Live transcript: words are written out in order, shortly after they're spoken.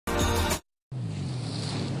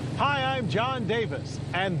Hi, I'm John Davis,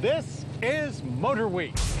 and this is Motor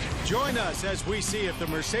Week. Join us as we see if the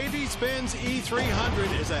Mercedes-Benz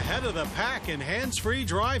E300 is ahead of the pack in hands-free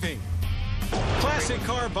driving. Classic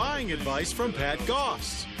car buying advice from Pat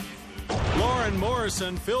Goss. Lauren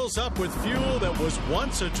Morrison fills up with fuel that was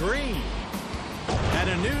once a dream.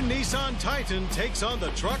 And a new Nissan Titan takes on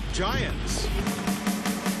the truck giants.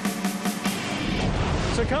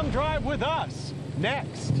 So come drive with us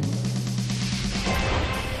next.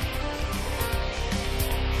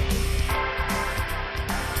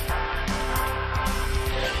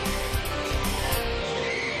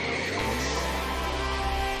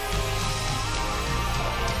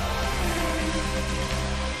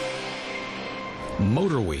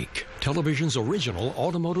 Motor Week, television's original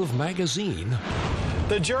automotive magazine.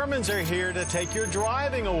 The Germans are here to take your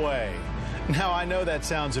driving away. Now, I know that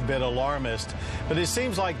sounds a bit alarmist, but it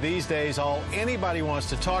seems like these days all anybody wants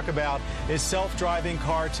to talk about is self-driving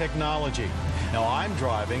car technology. Now, I'm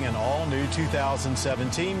driving an all-new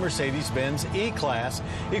 2017 Mercedes-Benz E-Class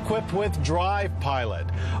equipped with Drive Pilot,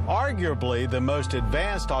 arguably the most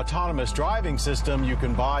advanced autonomous driving system you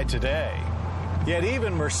can buy today. Yet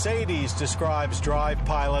even Mercedes describes Drive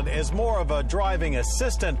Pilot as more of a driving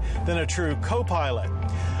assistant than a true co-pilot.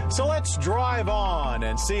 So let's drive on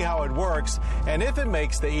and see how it works and if it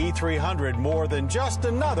makes the E300 more than just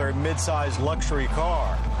another mid-size luxury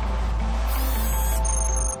car.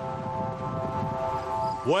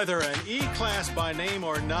 Whether an E-Class by name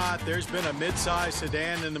or not, there's been a mid-size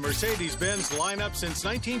sedan in the Mercedes-Benz lineup since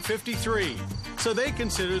 1953. So they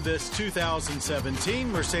consider this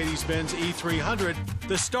 2017 Mercedes-Benz E300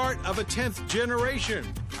 the start of a 10th generation.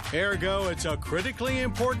 Ergo, it's a critically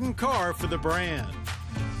important car for the brand.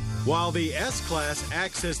 While the S-Class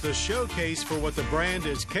acts as the showcase for what the brand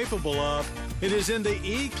is capable of, it is in the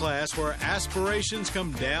E-Class where aspirations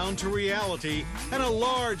come down to reality and a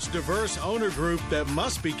large, diverse owner group that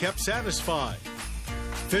must be kept satisfied.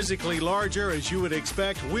 Physically larger, as you would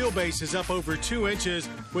expect, wheelbase is up over 2 inches,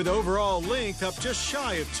 with overall length up just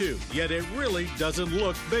shy of 2, yet it really doesn't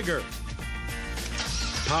look bigger.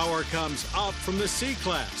 Power comes up from the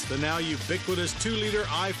C-Class, the now ubiquitous 2-liter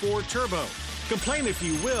i4 turbo. Complain if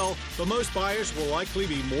you will, but most buyers will likely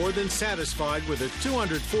be more than satisfied with a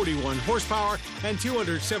 241 horsepower and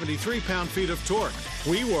 273 pound-feet of torque.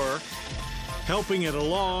 We were. Helping it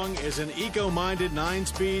along is an eco-minded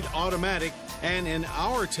 9-speed automatic and, in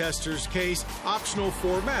our tester's case, optional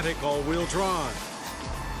 4MATIC all-wheel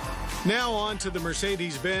drive. Now on to the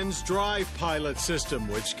Mercedes-Benz Drive Pilot system,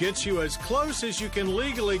 which gets you as close as you can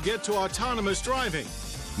legally get to autonomous driving.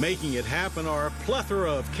 Making it happen are a plethora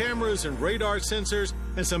of cameras and radar sensors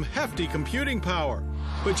and some hefty computing power.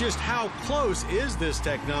 But just how close is this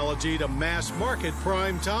technology to mass market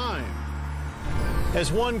prime time?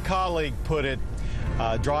 As one colleague put it,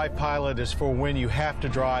 Drive Pilot is for when you have to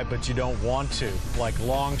drive but you don't want to, like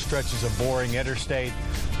long stretches of boring interstate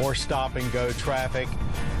or stop-and-go traffic.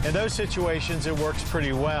 In those situations, it works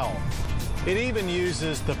pretty well. It even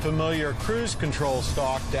uses the familiar cruise control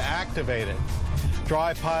stalk to activate it.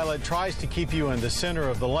 Drive Pilot tries to keep you in the center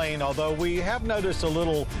of the lane, although we have noticed a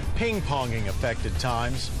little ping-ponging effect at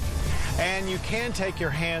times. And you can take your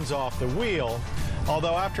hands off the wheel,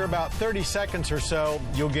 although after about 30 seconds or so,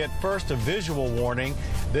 you'll get first a visual warning,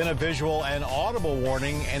 then a visual and audible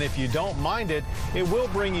warning, and if you don't mind it, it will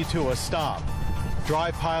bring you to a stop.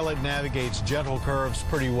 Drive Pilot navigates gentle curves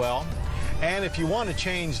pretty well, and if you want to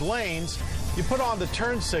change lanes, you put on the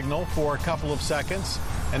turn signal for a couple of seconds,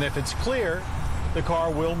 and if it's clear, the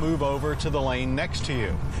car will move over to the lane next to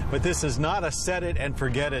you. But this is not a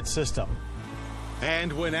set-it-and-forget-it system.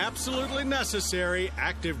 And when absolutely necessary,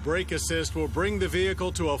 active brake assist will bring the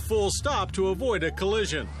vehicle to a full stop to avoid a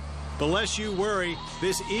collision. But lest you worry,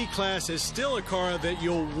 this E-Class is still a car that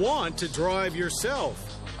you'll want to drive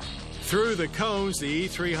yourself. Through the cones, the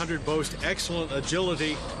E300 boasts excellent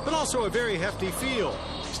agility, but also a very hefty feel.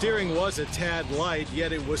 Steering was a tad light,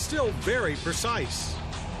 yet it was still very precise.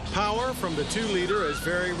 Power from the 2-liter is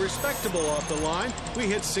very respectable off the line. We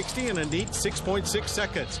hit 60 in a neat 6.6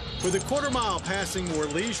 seconds, with a quarter-mile passing more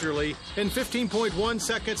leisurely and 15.1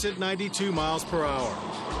 seconds at 92 miles per hour.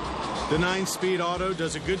 The 9-speed auto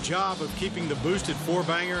does a good job of keeping the boosted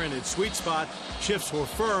 4-banger in its sweet spot. Shifts were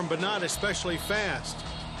firm, but not especially fast.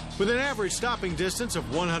 With an average stopping distance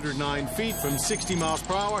of 109 feet from 60 miles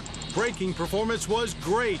per hour, braking performance was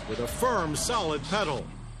great with a firm, solid pedal.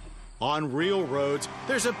 On real roads,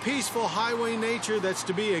 there's a peaceful highway nature that's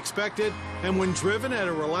to be expected, and when driven at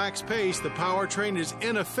a relaxed pace, the powertrain is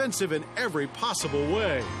inoffensive in every possible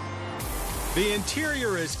way. The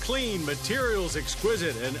interior is clean, materials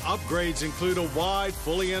exquisite, and upgrades include a wide,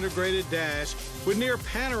 fully integrated dash with near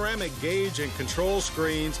panoramic gauge and control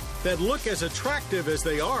screens that look as attractive as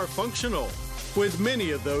they are functional. With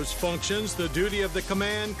many of those functions, the duty of the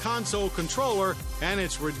command console controller and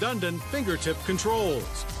its redundant fingertip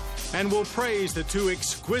controls. And we'll praise the two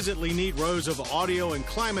exquisitely neat rows of audio and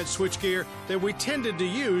climate switchgear that we tended to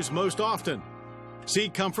use most often.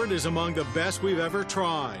 Seat comfort is among the best we've ever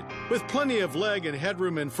tried, with plenty of leg and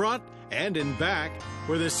headroom in front and in back,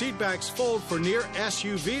 where the seatbacks fold for near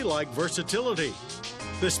SUV-like versatility.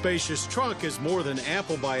 The spacious trunk is more than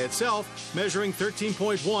ample by itself, measuring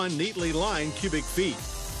 13.1 neatly lined cubic feet.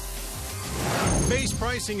 Base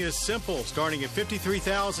pricing is simple, starting at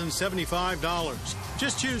 $53,075.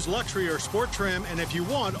 Just choose luxury or sport trim, and if you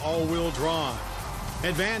want all-wheel drive.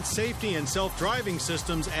 Advanced safety and self-driving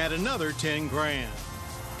systems add another 10 grand.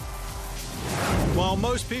 While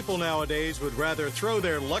most people nowadays would rather throw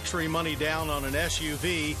their luxury money down on an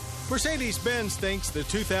SUV, Mercedes-Benz thinks the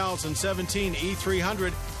 2017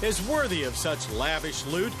 E300 is worthy of such lavish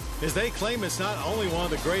loot, as they claim it's not only one of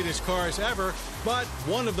the greatest cars ever, but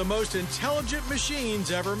one of the most intelligent machines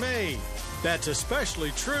ever made. That's especially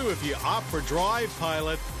true if you opt for Drive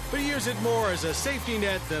Pilot, but use it more as a safety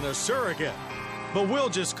net than a surrogate. But we'll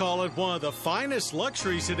just call it one of the finest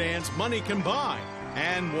luxury sedans money can buy,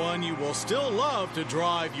 and one you will still love to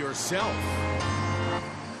drive yourself.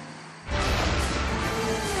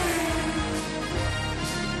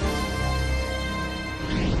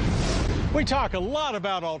 We talk a lot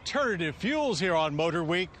about alternative fuels here on Motor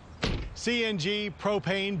Week. CNG,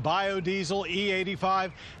 propane, biodiesel,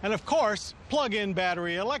 E85, and of course, plug-in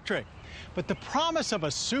battery electric. But the promise of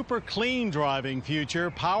a super clean driving future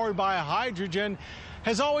powered by hydrogen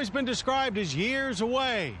has always been described as years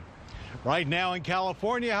away. Right now in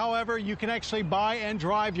California, however, you can actually buy and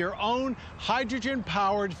drive your own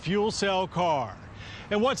hydrogen-powered fuel cell car.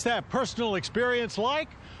 And what's that personal experience like?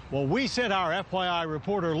 Well, we sent our FYI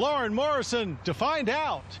reporter Lauren Morrison to find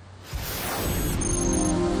out.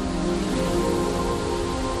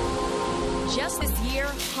 Just this year,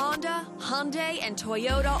 Honda, Hyundai, and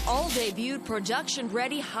Toyota all debuted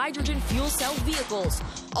production-ready hydrogen fuel cell vehicles,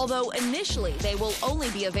 although initially they will only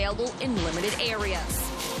be available in limited areas.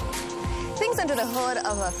 Things under the hood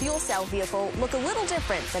of a fuel cell vehicle look a little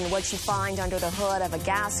different than what you find under the hood of a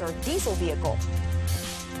gas or diesel vehicle.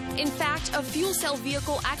 In fact, a fuel cell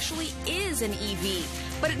vehicle actually is an EV,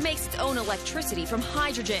 but it makes its own electricity from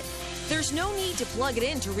hydrogen. There's no need to plug it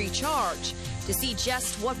in to recharge. To see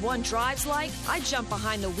just what one drives like, I jumped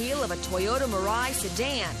behind the wheel of a Toyota Mirai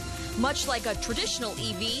sedan. Much like a traditional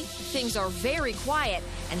EV, things are very quiet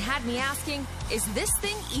and had me asking, is this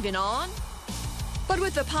thing even on? But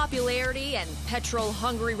with the popularity and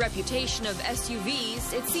petrol-hungry reputation of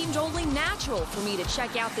SUVs, it seemed only natural for me to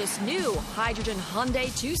check out this new hydrogen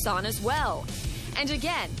Hyundai Tucson as well. And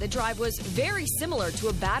again, the drive was very similar to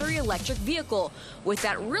a battery electric vehicle with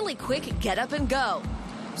that really quick get up and go.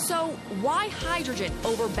 So why hydrogen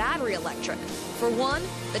over battery electric? For one,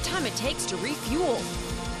 the time it takes to refuel.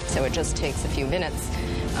 So it just takes a few minutes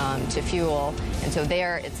to fuel. And so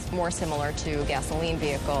there it's more similar to gasoline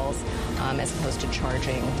vehicles as opposed to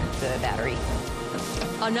charging the battery.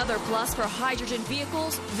 Another plus for hydrogen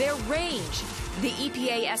vehicles, their range. The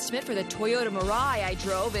EPA estimate for the Toyota Mirai I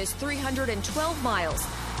drove is 312 miles.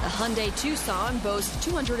 The Hyundai Tucson boasts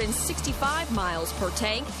 265 miles per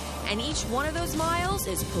tank, and each one of those miles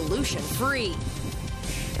is pollution-free.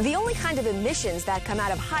 The only kind of emissions that come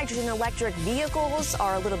out of hydrogen electric vehicles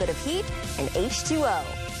are a little bit of heat and H2O.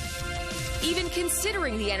 Even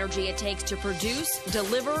considering the energy it takes to produce,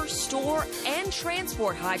 deliver, store, and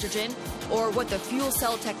transport hydrogen, or what the Fuel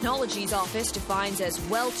Cell Technologies Office defines as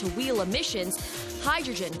well-to-wheel emissions,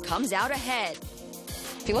 hydrogen comes out ahead.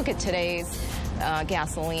 If you look at today's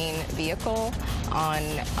gasoline vehicle, on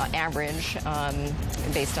average,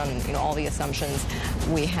 based on all the assumptions,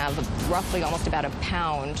 we have roughly almost about a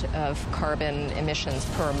pound of carbon emissions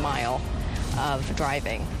per mile of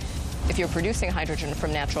driving. If you're producing hydrogen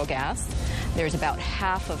from natural gas, there's about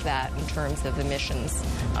half of that in terms of emissions,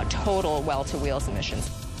 total well-to-wheels emissions.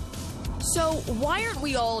 So why aren't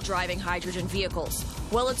we all driving hydrogen vehicles?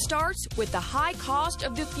 Well, it starts with the high cost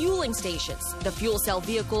of the fueling stations, the fuel cell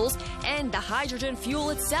vehicles, and the hydrogen fuel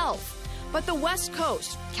itself. But the West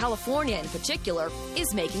Coast, California in particular,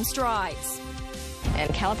 is making strides.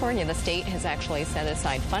 And California, the state, has actually set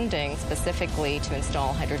aside funding specifically to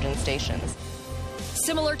install hydrogen stations.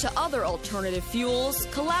 Similar to other alternative fuels,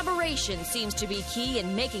 collaboration seems to be key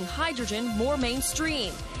in making hydrogen more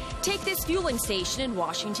mainstream. Take this fueling station in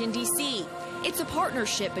Washington, D.C. It's a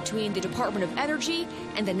partnership between the Department of Energy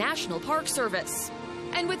and the National Park Service.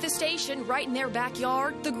 And with the station right in their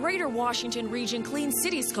backyard, the Greater Washington Region Clean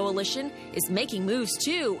Cities Coalition is making moves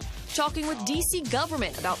too, talking with D.C.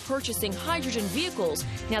 government about purchasing hydrogen vehicles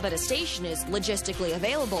now that a station is logistically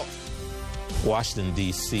available. Washington,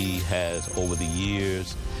 D.C. has, over the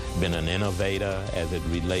years, been an innovator as it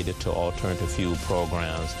related to alternative fuel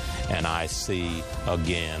programs, and I see,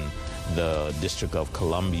 again, the District of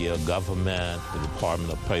Columbia government, the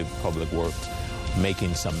Department of Public Works,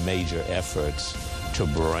 making some major efforts to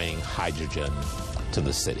bring hydrogen to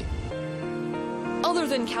the city. Other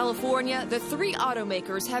than California, the three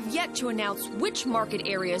automakers have yet to announce which market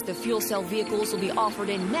areas the fuel cell vehicles will be offered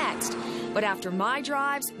in next. But after my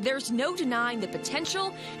drives, there's no denying the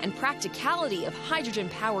potential and practicality of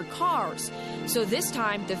hydrogen-powered cars. So this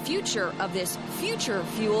time, the future of this future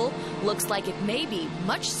fuel looks like it may be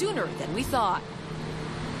much sooner than we thought.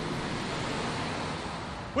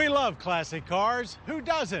 We love classic cars. Who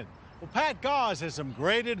doesn't? Well, Pat Gause has some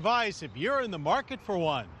great advice if you're in the market for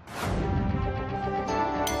one.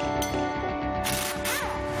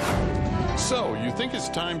 So, you think it's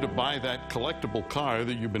time to buy that collectible car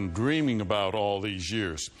that you've been dreaming about all these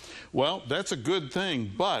years? Well, that's a good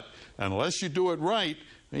thing, but unless you do it right,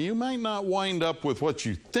 you might not wind up with what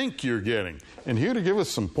you think you're getting. And here to give us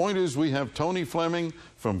some pointers, we have Tony Fleming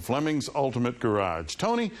from Fleming's Ultimate Garage.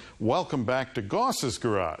 Tony, welcome back to Gause's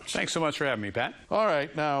Garage. Thanks so much for having me, Pat. All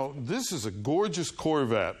right, now, this is a gorgeous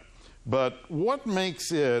Corvette, but what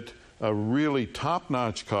makes it a really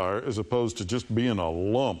top-notch car as opposed to just being a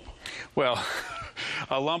lump? Well,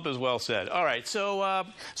 a lump is well said. All right, so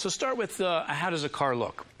start with how does a car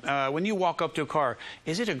look? When you walk up to a car,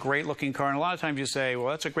 is it a great-looking car? And a lot of times you say, well,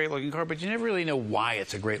 that's a great-looking car, but you never really know why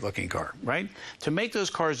it's a great-looking car, right? To make those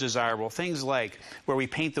cars desirable, things like where we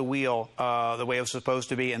paint the wheel the way it's supposed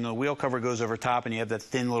to be, and the wheel cover goes over top, and you have that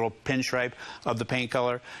thin little pinstripe of the paint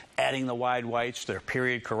color, adding the wide whites, they're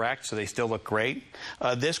period correct, so they still look great.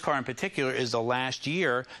 This car in particular is the last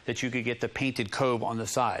year that you could get the painted cove on the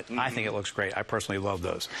side. I think it looks great. I personally love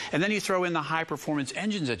those. And then you throw in the high-performance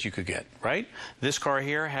engines that you could get, right? This car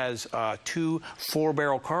here has two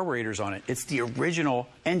 4-barrel carburetors on it. It's the original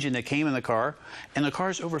engine that came in the car, and the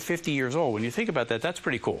car's over 50 years old. When you think about that, that's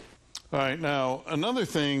pretty cool. All right, now, another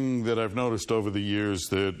thing that I've noticed over the years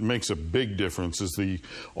that makes a big difference is the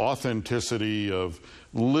authenticity of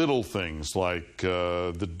little things like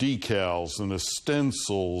the decals and the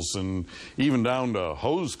stencils and even down to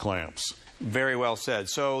hose clamps. Very well said.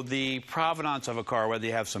 So the provenance of a car, whether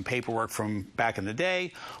you have some paperwork from back in the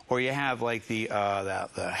day, or you have like the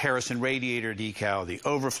Harrison radiator decal, the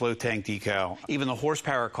overflow tank decal, even the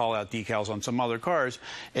horsepower call-out decals on some other cars,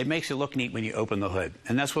 it makes it look neat when you open the hood.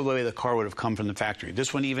 And that's the way the car would have come from the factory.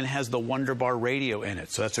 This one even has the Wonderbar radio in it,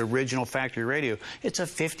 so that's original factory radio. It's a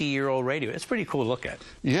 50-year-old radio. It's pretty cool to look at.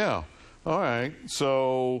 Yeah. All right.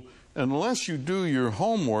 So unless you do your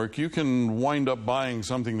homework, you can wind up buying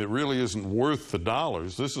something that really isn't worth the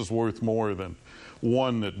dollars. This is worth more than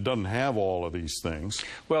one that doesn't have all of these things.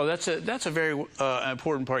 Well, that's a very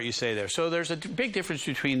important part you say there. So there's a big difference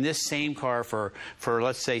between this same car for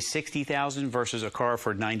let's say $60,000 versus a car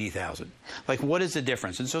for $90,000. Like, what is the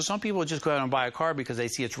difference? And so some people just go out and buy a car because they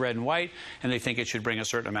see it's red and white and they think it should bring a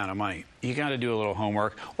certain amount of money. You got to do a little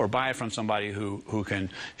homework or buy it from somebody who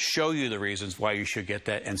can show you the reasons why you should get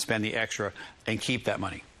that and spend the extra and keep that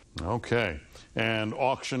money. Okay. And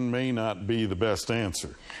auction may not be the best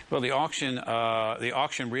answer. Well, the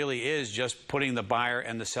auction really is just putting the buyer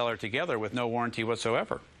and the seller together with no warranty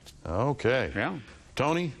whatsoever. Okay. Yeah.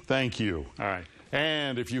 Tony, thank you. All right.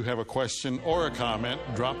 And if you have a question or a comment,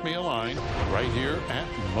 drop me a line right here at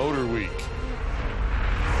Motor Week.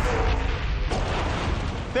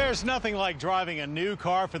 There's nothing like driving a new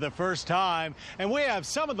car for the first time, and we have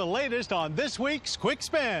some of the latest on this week's Quick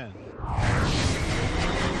Spin.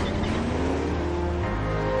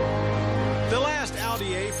 The last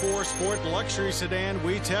Audi A4 Sport luxury sedan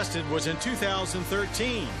we tested was in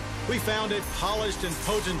 2013. We found it polished and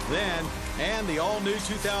potent then, and the all-new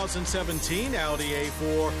 2017 Audi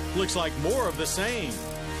A4 looks like more of the same.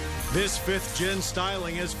 This 5th-gen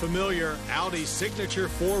styling is familiar. Audi's signature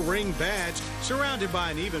 4-ring badge surrounded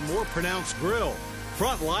by an even more pronounced grille.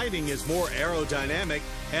 Front lighting is more aerodynamic.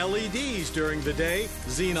 LEDs during the day,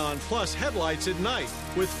 Xenon Plus headlights at night,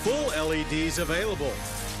 with full LEDs available.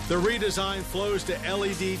 The redesign flows to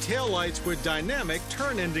LED taillights with dynamic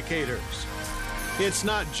turn indicators. It's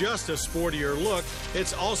not just a sportier look,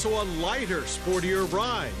 it's also a lighter, sportier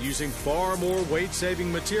ride using far more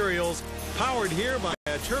weight-saving materials, powered here by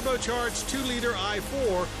a turbocharged 2-liter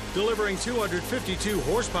i4 delivering 252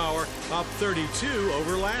 horsepower, up 32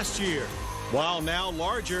 over last year. While now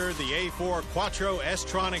larger, the A4 Quattro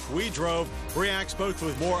S-Tronic we drove reacts both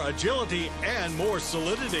with more agility and more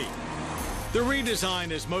solidity. The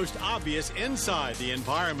redesign is most obvious inside. The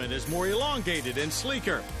environment is more elongated and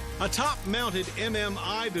sleeker. A top-mounted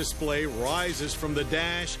MMI display rises from the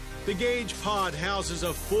dash. The gauge pod houses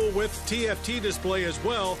a full-width TFT display as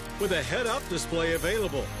well, with a head-up display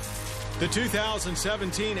available. The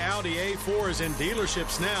 2017 Audi A4 is in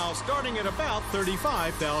dealerships now, starting at about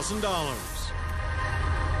 $35,000.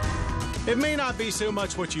 It may not be so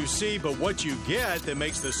much what you see, but what you get that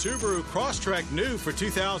makes the Subaru Crosstrek new for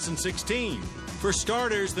 2016. For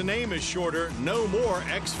starters, the name is shorter, no more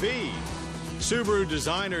XV. Subaru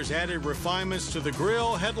designers added refinements to the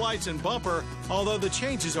grille, headlights, and bumper, although the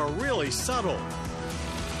changes are really subtle.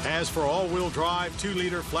 As for all-wheel drive,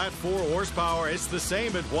 2-liter flat 4 horsepower, it's the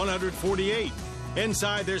same at 148.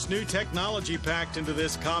 Inside, there's new technology packed into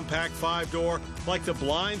this compact 5-door, like the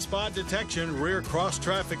blind spot detection rear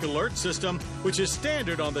cross-traffic alert system, which is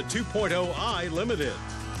standard on the 2.0i Limited.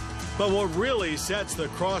 But what really sets the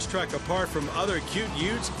Crosstrek apart from other cute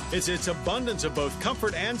utes is its abundance of both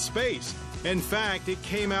comfort and space. In fact, it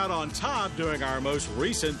came out on top during our most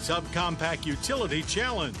recent subcompact utility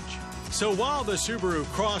challenge. So while the Subaru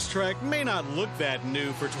Crosstrek may not look that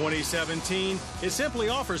new for 2017, it simply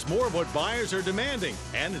offers more of what buyers are demanding,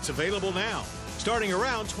 and it's available now, starting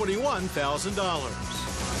around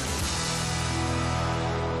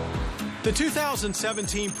 $21,000. The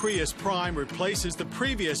 2017 Prius Prime replaces the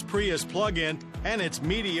previous Prius plug-in and its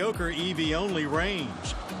mediocre EV-only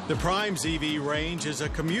range. The Prime's EV range is a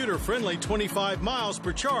commuter-friendly 25 miles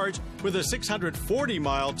per charge with a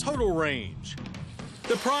 640-mile total range.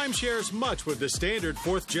 The Prime shares much with the standard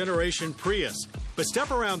 4th-generation Prius, but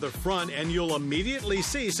step around the front and you'll immediately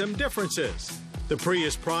see some differences. The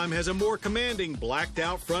Prius Prime has a more commanding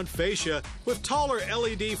blacked-out front fascia with taller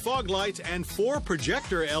LED fog lights and 4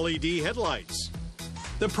 projector LED headlights.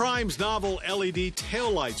 The Prime's novel LED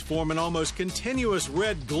taillights form an almost continuous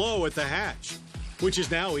red glow at the hatch, which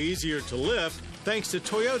is now easier to lift thanks to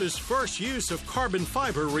Toyota's first use of carbon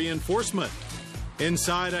fiber reinforcement.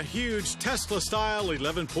 Inside, a huge Tesla-style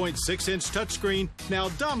 11.6-inch touchscreen now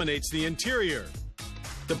dominates the interior.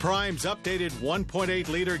 The Prime's updated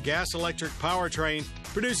 1.8-liter gas-electric powertrain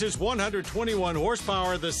produces 121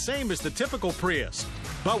 horsepower, the same as the typical Prius,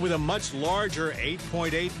 but with a much larger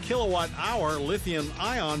 8.8 kilowatt-hour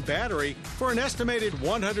lithium-ion battery for an estimated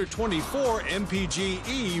 124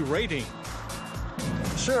 mpge rating.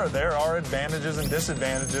 Sure, there are advantages and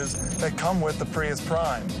disadvantages that come with the Prius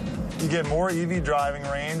Prime. You get more EV driving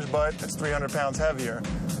range, but it's 300 pounds heavier.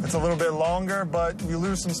 It's a little bit longer, but you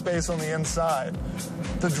lose some space on the inside.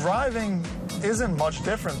 The driving isn't much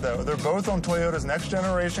different, though. They're both on Toyota's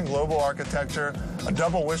next-generation global architecture, a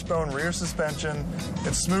double wishbone rear suspension.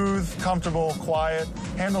 It's smooth, comfortable, quiet,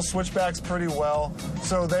 handles switchbacks pretty well.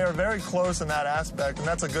 So they are very close in that aspect, and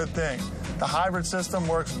that's a good thing. The hybrid system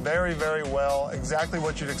works very, very well, exactly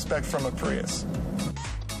what you'd expect from a Prius.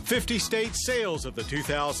 50-state sales of the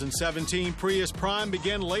 2017 Prius Prime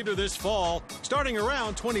begin later this fall, starting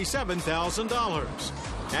around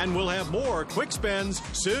 $27,000. And we'll have more quick spends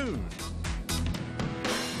soon.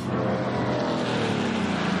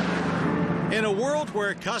 In a world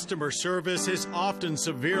where customer service is often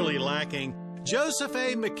severely lacking, Joseph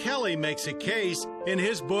A. McKelly makes a case in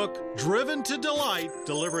his book, Driven to Delight,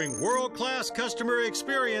 Delivering World-Class Customer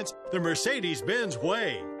Experience the Mercedes-Benz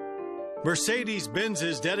Way.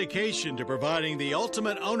 Mercedes-Benz's dedication to providing the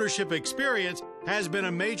ultimate ownership experience has been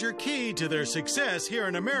a major key to their success here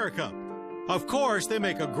in America. Of course, they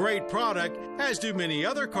make a great product, as do many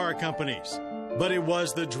other car companies. But it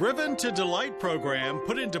was the Driven to Delight program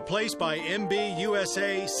put into place by MB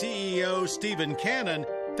USA CEO Stephen Cannon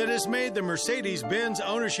that has made the Mercedes-Benz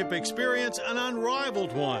ownership experience an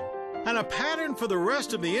unrivaled one, and a pattern for the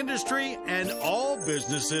rest of the industry and all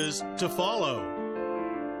businesses to follow.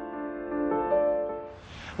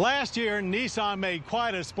 Last year, Nissan made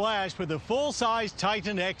quite a splash with the full-size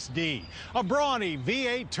Titan XD, a brawny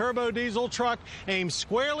V8 turbo diesel truck aimed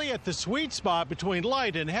squarely at the sweet spot between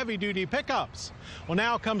light and heavy-duty pickups. Well,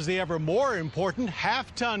 now comes the ever more important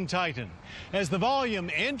half-ton Titan. As the volume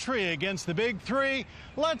entry against the big three,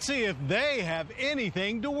 let's see if they have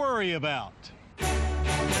anything to worry about.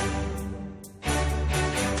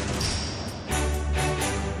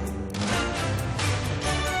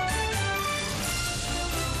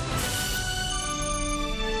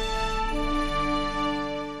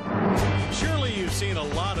 Seen a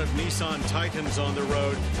lot of Nissan Titans on the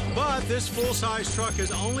road, but this full-size truck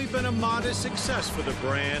has only been a modest success for the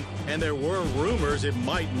brand, and there were rumors it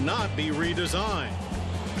might not be redesigned.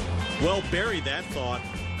 Well, bury that thought.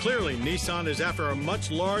 clearly Nissan is after a much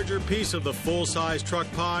larger piece of the full-size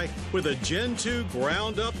truck pie with a Gen 2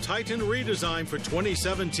 ground-up Titan redesign for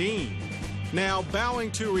 2017. Now, bowing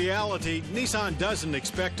to reality, Nissan doesn't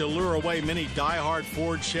expect to lure away many die-hard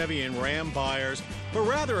Ford, Chevy, and Ram buyers, but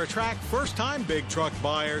rather attract first-time big truck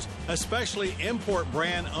buyers, especially import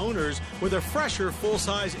brand owners with a fresher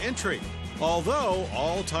full-size entry. Although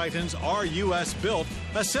all Titans are U.S. built,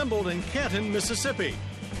 assembled in Canton, Mississippi.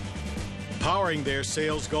 Powering their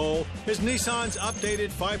sales goal is Nissan's updated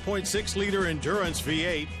 5.6-liter Endurance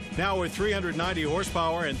V8, now with 390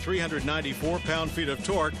 horsepower and 394 pound-feet of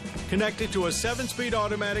torque, connected to a 7-speed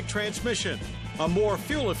automatic transmission. A more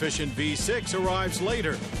fuel-efficient V6 arrives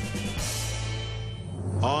later.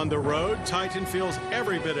 On the road, Titan feels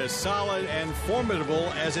every bit as solid and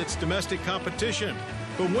formidable as its domestic competition.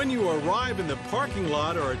 But when you arrive in the parking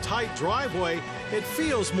lot or a tight driveway, it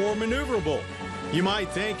feels more maneuverable. You might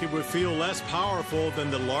think it would feel less powerful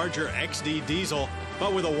than the larger XD diesel,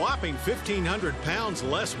 but with a whopping 1,500 pounds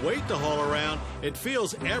less weight to haul around, it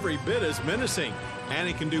feels every bit as menacing. And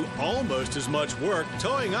it can do almost as much work,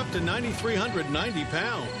 towing up to 9,390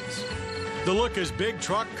 pounds. The look is big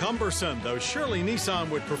truck cumbersome, though surely Nissan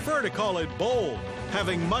would prefer to call it bold,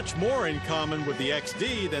 having much more in common with the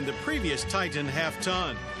XD than the previous Titan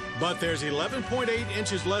half-ton. But there's 11.8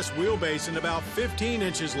 inches less wheelbase and about 15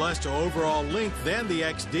 inches less to overall length than the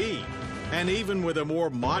XD. And even with a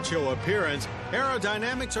more macho appearance,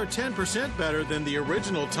 aerodynamics are 10% better than the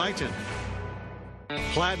original Titan.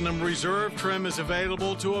 Platinum Reserve trim is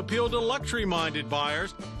available to appeal to luxury-minded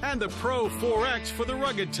buyers, and the Pro 4X for the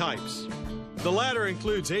rugged types. The latter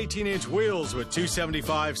includes 18-inch wheels with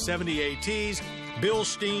 275/70 ATs,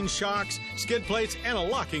 Bilstein shocks, skid plates, and a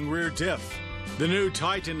locking rear diff. The new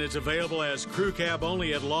Titan is available as crew cab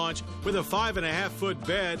only at launch with a 5.5-foot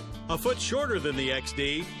bed, a foot shorter than the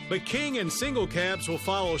XD, but king and single cabs will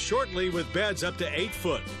follow shortly with beds up to 8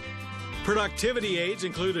 foot. Productivity aids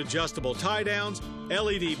include adjustable tie-downs,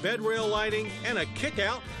 LED bed rail lighting, and a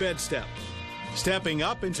kick-out bed step. Stepping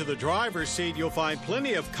up into the driver's seat, you'll find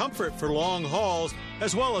plenty of comfort for long hauls,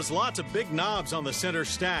 as well as lots of big knobs on the center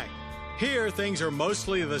stack. Here, things are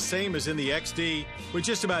mostly the same as in the XD, with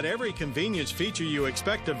just about every convenience feature you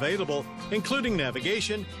expect available, including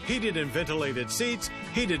navigation, heated and ventilated seats,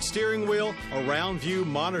 heated steering wheel, a round view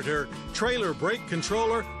monitor, trailer brake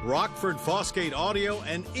controller, Rockford Fosgate audio,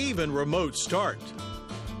 and even remote start.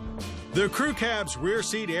 The crew cab's rear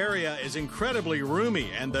seat area is incredibly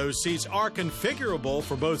roomy, and those seats are configurable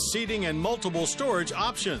for both seating and multiple storage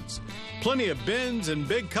options. Plenty of bins and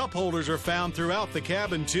big cup holders are found throughout the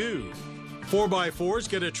cabin, too. 4x4s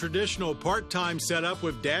get a traditional part-time setup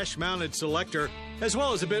with dash-mounted selector, as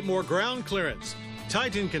well as a bit more ground clearance.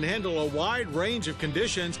 Titan can handle a wide range of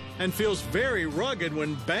conditions and feels very rugged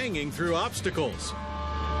when banging through obstacles.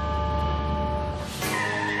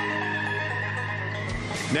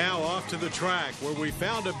 Now off to the track, where we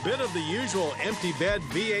found a bit of the usual empty bed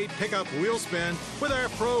V8 pickup wheel spin with our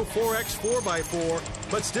Pro 4X 4x4,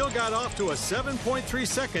 but still got off to a 7.3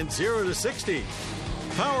 second 0 to 60.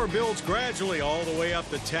 Power builds gradually all the way up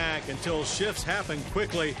the tack until shifts happen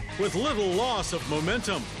quickly with little loss of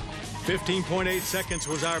momentum. 15.8 seconds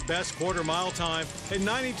was our best quarter-mile time at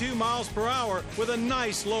 92 miles per hour with a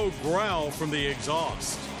nice low growl from the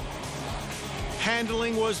exhaust.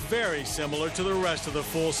 Handling was very similar to the rest of the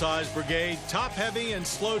full-size brigade, top-heavy and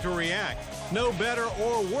slow to react. No better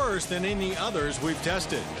or worse than any others we've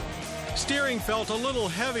tested. Steering felt a little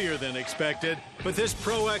heavier than expected, but this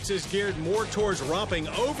Pro X is geared more towards romping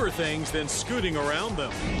over things than scooting around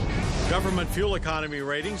them. Government fuel economy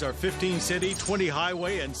ratings are 15 city, 20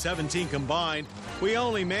 highway, and 17 combined. We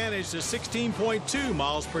only managed a 16.2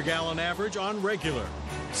 miles per gallon average on regular.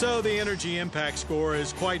 So the energy impact score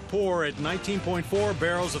is quite poor at 19.4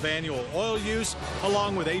 barrels of annual oil use,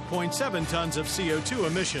 along with 8.7 tons of CO2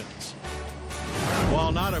 emissions.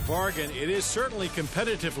 While not a bargain, it is certainly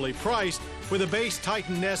competitively priced, with a base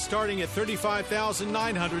Titan Nest starting at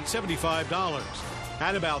 $35,975.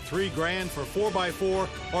 Add about $3,000 for 4x4,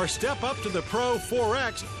 or step up to the Pro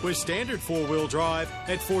 4X with standard four-wheel drive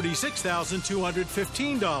at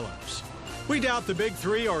 $46,215. We doubt the big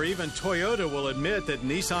three or even Toyota will admit that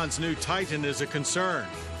Nissan's new Titan is a concern.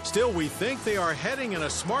 Still, we think they are heading in a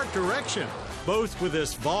smart direction, both with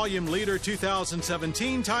this volume leader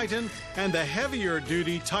 2017 Titan and the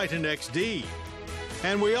heavier-duty Titan XD.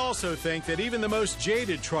 And we also think that even the most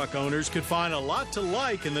jaded truck owners could find a lot to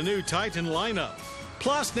like in the new Titan lineup.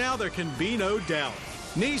 Plus, now there can be no doubt,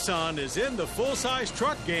 Nissan is in the full-size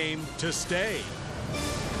truck game to stay.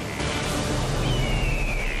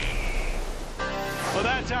 A Well,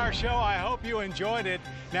 that's our show. I hope you enjoyed it.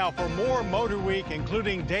 Now, for more Motor Week,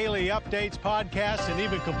 including daily updates, podcasts, and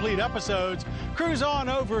even complete episodes, cruise on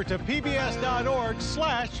over to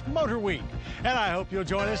pbs.org/motorweek. And I hope you'll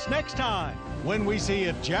join us next time when we see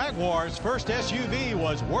if Jaguar's first SUV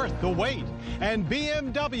was worth the wait and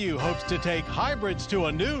BMW hopes to take hybrids to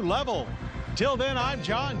a new level. Till then, I'm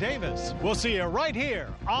John Davis. We'll see you right here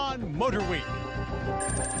on Motor Week.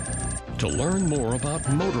 To learn more about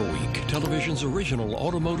Motor Week, television's original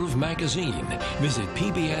automotive magazine, visit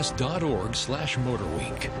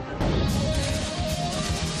pbs.org/motorweek.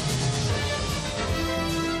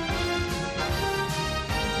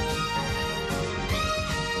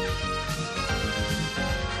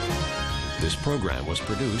 This program was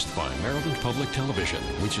produced by Maryland Public Television,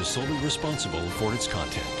 which is solely responsible for its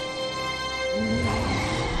content.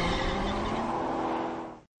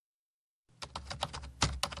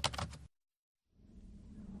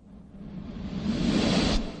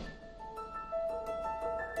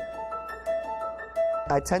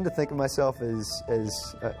 I tend to think of myself as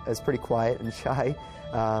pretty quiet and shy.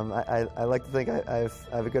 I like to think I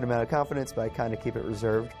have a good amount of confidence, but I kind of keep it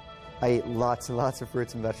reserved. I eat lots and lots of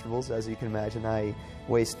fruits and vegetables. As you can imagine, I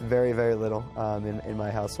waste very, very little in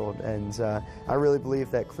my household. And I really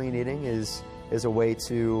believe that clean eating is a way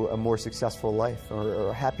to a more successful life, or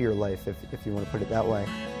a happier life, if you want to put it that way.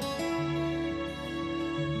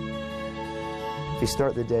 If you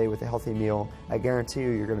start the day with a healthy meal, I guarantee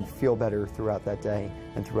you're going to feel better throughout that day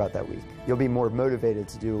and throughout that week. You'll be more motivated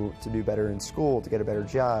to do better in school, to get a better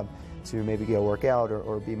job, to maybe go work out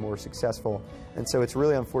or be more successful. And so it's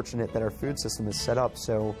really unfortunate that our food system is set up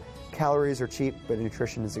so calories are cheap, but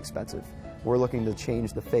nutrition is expensive. We're looking to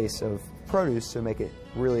change the face of produce to make it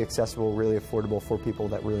really accessible, really affordable for people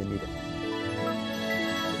that really need it.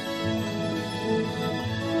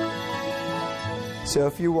 So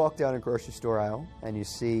if you walk down a grocery store aisle and you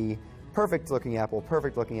see perfect looking apple,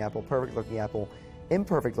 perfect looking apple, perfect looking apple,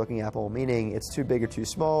 imperfect looking apple, meaning it's too big or too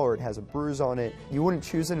small or it has a bruise on it, you wouldn't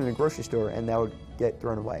choose it in a grocery store and that would get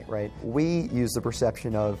thrown away, right? We use the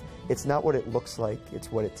perception of it's not what it looks like, it's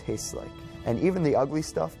what it tastes like. And even the ugly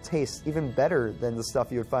stuff tastes even better than the stuff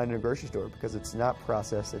you would find in a grocery store because it's not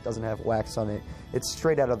processed, it doesn't have wax on it, it's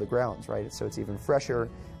straight out of the grounds, right? So it's even fresher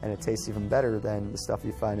and it tastes even better than the stuff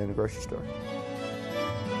you find in a grocery store.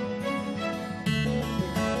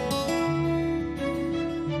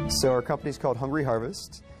 So our company's called Hungry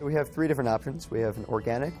Harvest. We have 3 different options. We have an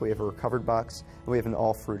organic, we have a recovered box, and we have an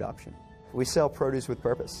all-fruit option. We sell produce with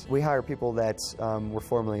purpose. We hire people that were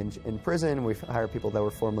formerly in prison. We hire people that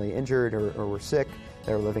were formerly injured or were sick,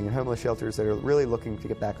 that are living in homeless shelters, that are really looking to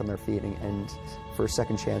get back on their feet and for a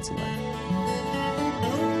second chance in life.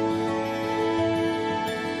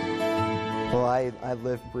 Well, I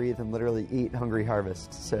live, breathe, and literally eat Hungry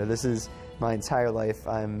Harvest. So this is my entire life.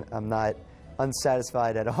 I'm not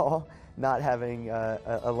unsatisfied at all, not having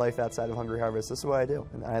a life outside of Hungry Harvest. This is what I do,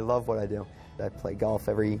 and I love what I do. I play golf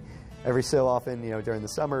every so often, during the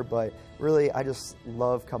summer, but really I just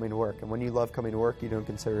love coming to work. And when you love coming to work, you don't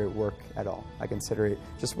consider it work at all. I consider it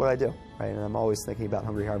just what I do, right? And I'm always thinking about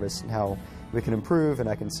Hungry Harvest and how we can improve, and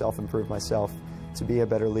I can self-improve myself to be a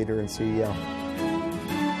better leader and CEO.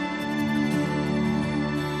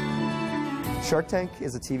 Shark Tank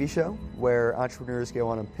is a TV show where entrepreneurs go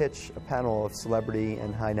on and pitch a panel of celebrity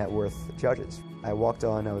and high net worth judges. I walked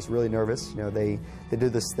on, I was really nervous. They do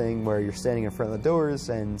this thing where you're standing in front of the doors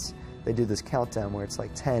and they do this countdown where it's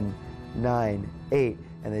like 10, 9, 8,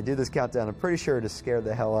 and they do this countdown, I'm pretty sure, to scare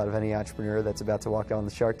the hell out of any entrepreneur that's about to walk on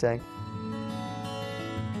the Shark Tank.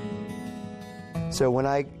 So when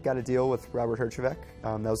I got a deal with Robert Herjavec,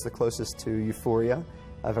 that was the closest to euphoria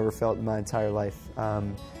I've ever felt in my entire life.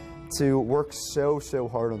 To work so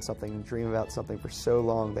hard on something and dream about something for so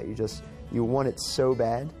long that you want it so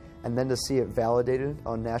bad, and then to see it validated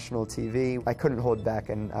on national TV, I couldn't hold back,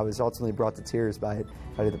 and I was ultimately brought to tears by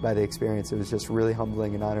the experience. It was just really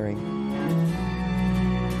humbling and honoring.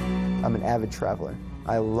 I'm an avid traveler.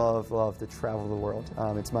 I love to travel the world.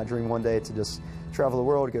 It's my dream one day to just travel the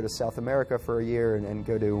world, go to South America for a year, and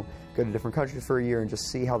go to different countries for a year and just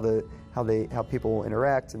see how people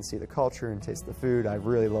interact and see the culture and taste the food. I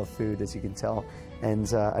really love food, as you can tell,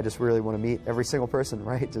 and I just really want to meet every single person,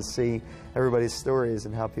 right? Just see everybody's stories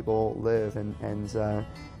and how people live, and it's a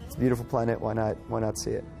beautiful planet. Why not see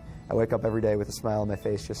it? I wake up every day with a smile on my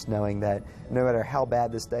face, just knowing that no matter how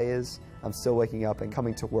bad this day is, I'm still waking up and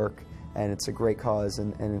coming to work, and it's a great cause,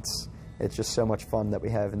 and it's just so much fun that we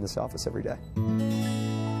have in this office every day.